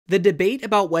The debate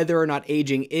about whether or not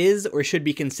aging is or should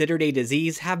be considered a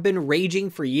disease have been raging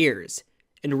for years,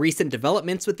 and recent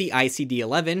developments with the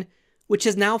ICD-11, which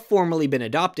has now formally been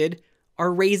adopted,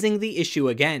 are raising the issue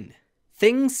again.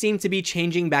 Things seem to be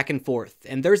changing back and forth,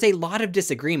 and there's a lot of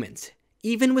disagreement,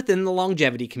 even within the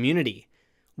longevity community.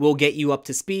 We'll get you up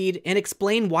to speed and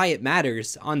explain why it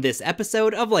matters on this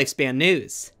episode of Lifespan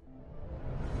News.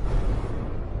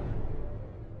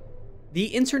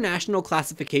 The International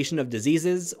Classification of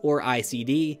Diseases, or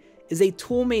ICD, is a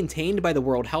tool maintained by the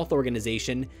World Health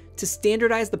Organization to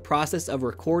standardize the process of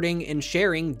recording and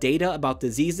sharing data about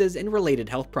diseases and related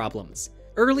health problems.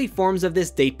 Early forms of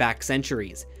this date back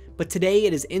centuries, but today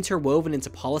it is interwoven into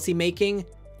policymaking,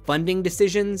 funding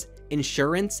decisions,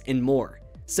 insurance, and more,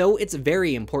 so it's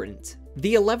very important.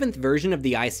 The 11th version of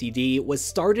the ICD was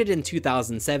started in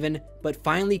 2007, but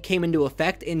finally came into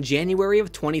effect in January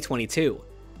of 2022.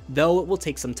 Though it will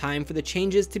take some time for the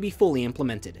changes to be fully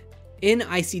implemented. In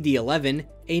ICD-11,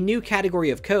 a new category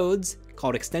of codes,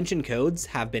 called extension codes,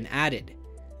 have been added.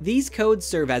 These codes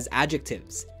serve as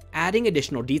adjectives, adding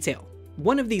additional detail.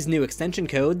 One of these new extension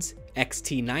codes,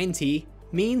 XT90,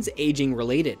 means aging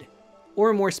related,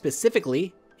 or more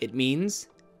specifically, it means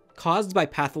caused by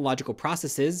pathological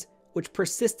processes which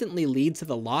persistently lead to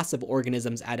the loss of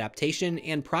organisms' adaptation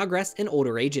and progress in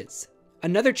older ages.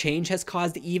 Another change has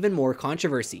caused even more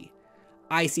controversy.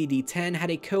 ICD-10 had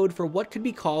a code for what could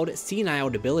be called senile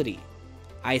debility.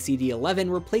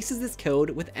 ICD-11 replaces this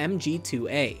code with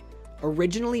MG2A,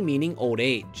 originally meaning old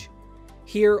age.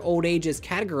 Here, old age is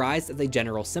categorized as a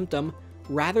general symptom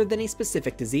rather than a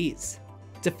specific disease.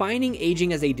 Defining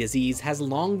aging as a disease has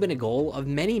long been a goal of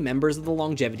many members of the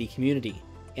longevity community,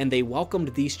 and they welcomed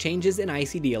these changes in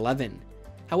ICD-11.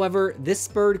 However, this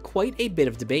spurred quite a bit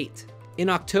of debate. In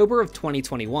October of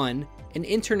 2021, an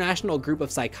international group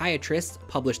of psychiatrists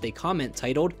published a comment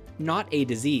titled, "Not a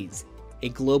Disease," a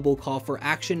global call for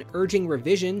action urging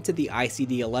revision to the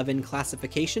ICD-11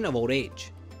 classification of old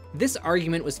age. This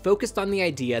argument was focused on the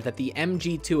idea that the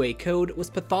MG2A code was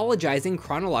pathologizing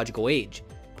chronological age,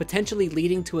 potentially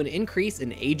leading to an increase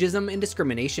in ageism and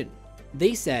discrimination.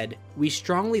 They said, "We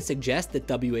strongly suggest that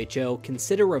WHO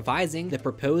consider revising the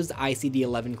proposed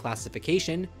ICD-11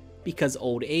 classification because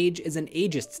old age is an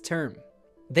ageist term."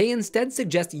 They instead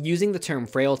suggest using the term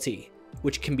frailty,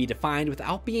 which can be defined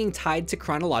without being tied to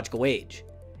chronological age.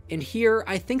 And here,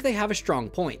 I think they have a strong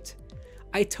point.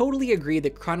 I totally agree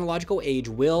that chronological age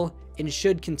will and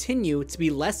should continue to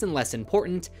be less and less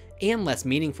important and less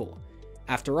meaningful.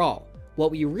 After all,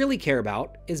 what we really care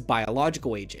about is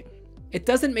biological aging. It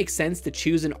doesn't make sense to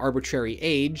choose an arbitrary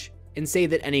age and say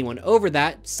that anyone over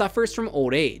that suffers from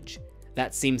old age.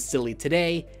 That seems silly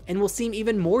today, and will seem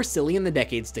even more silly in the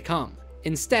decades to come.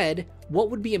 Instead, what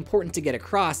would be important to get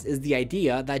across is the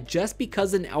idea that just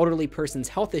because an elderly person's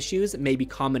health issues may be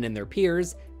common in their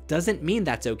peers, doesn't mean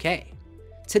that's okay.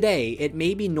 Today, it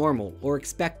may be normal or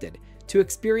expected to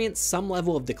experience some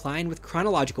level of decline with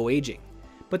chronological aging,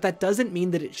 but that doesn't mean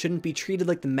that it shouldn't be treated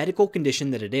like the medical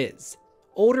condition that it is.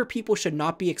 Older people should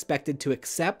not be expected to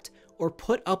accept or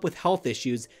put up with health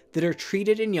issues that are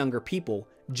treated in younger people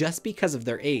just because of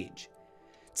their age.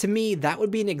 To me, that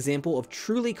would be an example of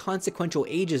truly consequential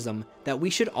ageism that we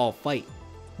should all fight.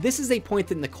 This is a point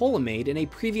that Nicola made in a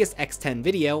previous X10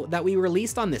 video that we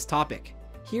released on this topic.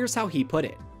 Here's how he put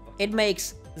it. It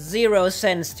makes zero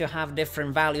sense to have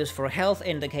different values for health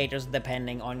indicators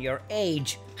depending on your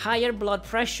age. Higher blood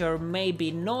pressure may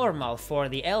be normal for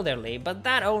the elderly, but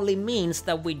that only means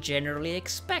that we generally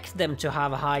expect them to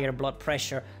have higher blood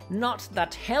pressure, not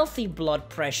that healthy blood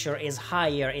pressure is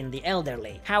higher in the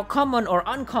elderly. How common or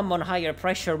uncommon higher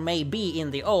pressure may be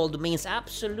in the old means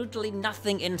absolutely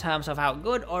nothing in terms of how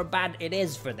good or bad it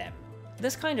is for them.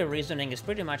 This kind of reasoning is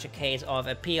pretty much a case of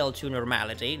appeal to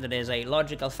normality. That is a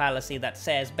logical fallacy that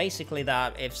says basically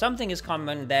that if something is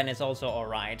common, then it's also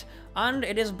alright. And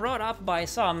it is brought up by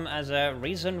some as a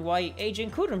reason why aging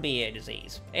couldn't be a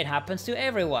disease. It happens to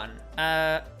everyone.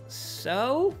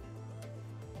 So?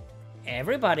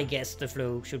 Everybody gets the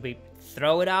flu. Should we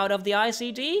throw it out of the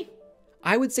ICD?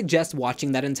 I would suggest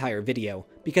watching that entire video,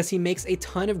 because he makes a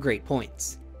ton of great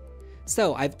points.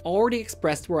 So I've already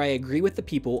expressed where I agree with the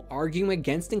people arguing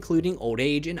against including old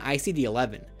age in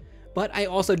ICD-11, but I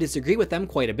also disagree with them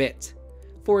quite a bit.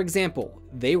 For example,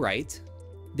 they write,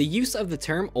 "The use of the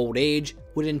term old age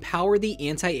would empower the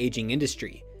anti-aging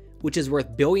industry, which is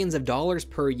worth billions of dollars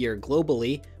per year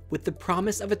globally with the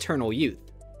promise of eternal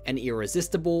youth, an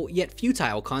irresistible yet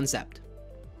futile concept."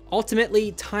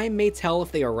 Ultimately, time may tell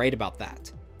if they are right about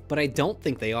that, but I don't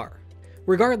think they are.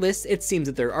 Regardless, it seems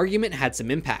that their argument had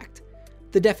some impact.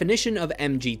 The definition of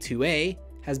MG2A,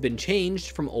 has been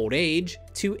changed from old age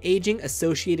to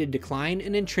aging-associated decline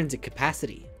in intrinsic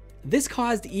capacity. This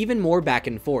caused even more back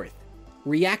and forth.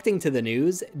 Reacting to the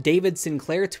news, David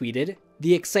Sinclair tweeted,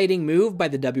 "The exciting move by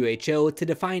the WHO to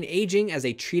define aging as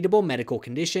a treatable medical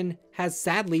condition has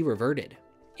sadly reverted."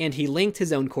 And he linked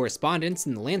his own correspondence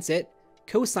in The Lancet,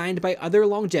 co-signed by other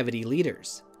longevity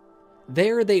leaders.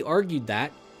 There they argued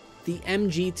that the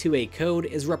MG2A code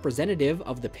is representative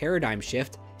of the paradigm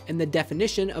shift in the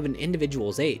definition of an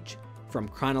individual's age, from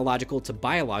chronological to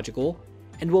biological,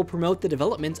 and will promote the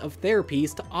development of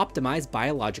therapies to optimize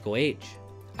biological age.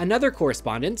 Another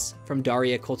correspondence, from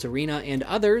Daria Kolterina and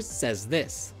others, says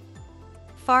this: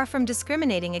 "Far from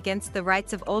discriminating against the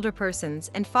rights of older persons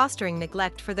and fostering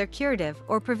neglect for their curative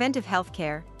or preventive health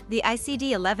care, the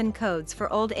ICD-11 codes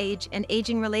for old age and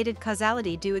aging-related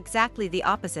causality do exactly the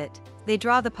opposite. They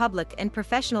draw the public and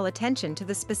professional attention to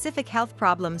the specific health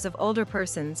problems of older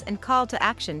persons and call to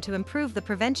action to improve the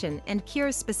prevention and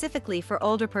cures specifically for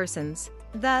older persons.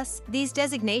 Thus, these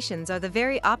designations are the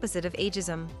very opposite of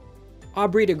ageism."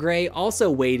 Aubrey de Grey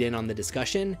also weighed in on the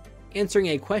discussion, answering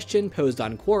a question posed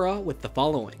on Quora with the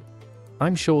following: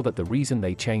 "I'm sure that the reason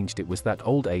they changed it was that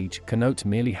old age connotes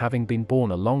merely having been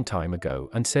born a long time ago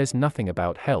and says nothing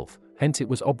about health, hence it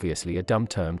was obviously a dumb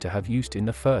term to have used in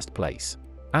the first place.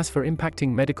 As for impacting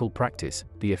medical practice,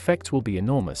 the effects will be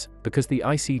enormous, because the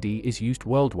ICD is used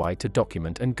worldwide to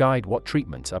document and guide what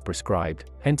treatments are prescribed,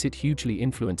 hence it hugely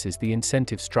influences the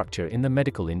incentive structure in the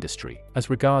medical industry, as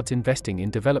regards investing in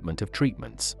development of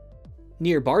treatments."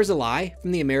 Nir Barzilai,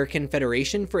 from the American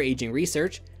Federation for Aging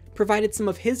Research, provided some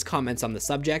of his comments on the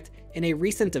subject in a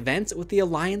recent event with the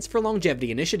Alliance for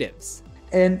Longevity Initiatives.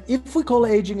 And if we call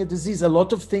aging a disease, a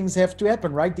lot of things have to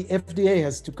happen, right? The FDA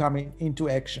has to come into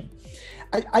action.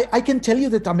 I can tell you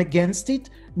that I'm against it.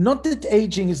 Not that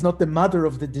aging is not the mother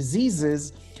of the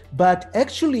diseases, but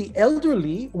actually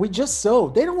elderly, we just saw,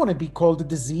 they don't want to be called a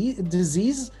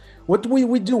disease. What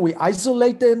we do, we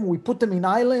isolate them, we put them in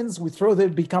islands, we throw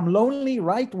them, become lonely,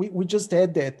 right? We just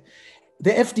had that.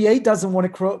 The FDA doesn't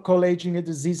want to call aging a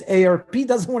disease. ARP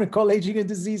doesn't want to call aging a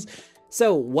disease.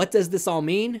 So what does this all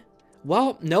mean?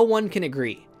 Well, no one can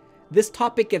agree. This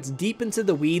topic gets deep into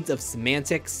the weeds of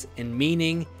semantics and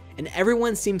meaning, and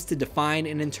everyone seems to define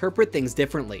and interpret things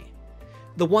differently.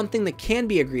 The one thing that can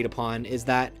be agreed upon is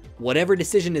that whatever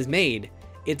decision is made,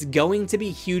 it's going to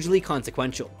be hugely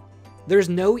consequential. There's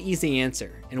no easy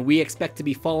answer, and we expect to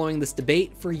be following this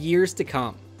debate for years to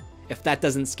come. If that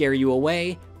doesn't scare you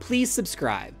away, please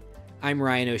subscribe. I'm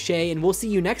Ryan O'Shea, and we'll see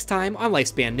you next time on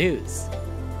Lifespan News.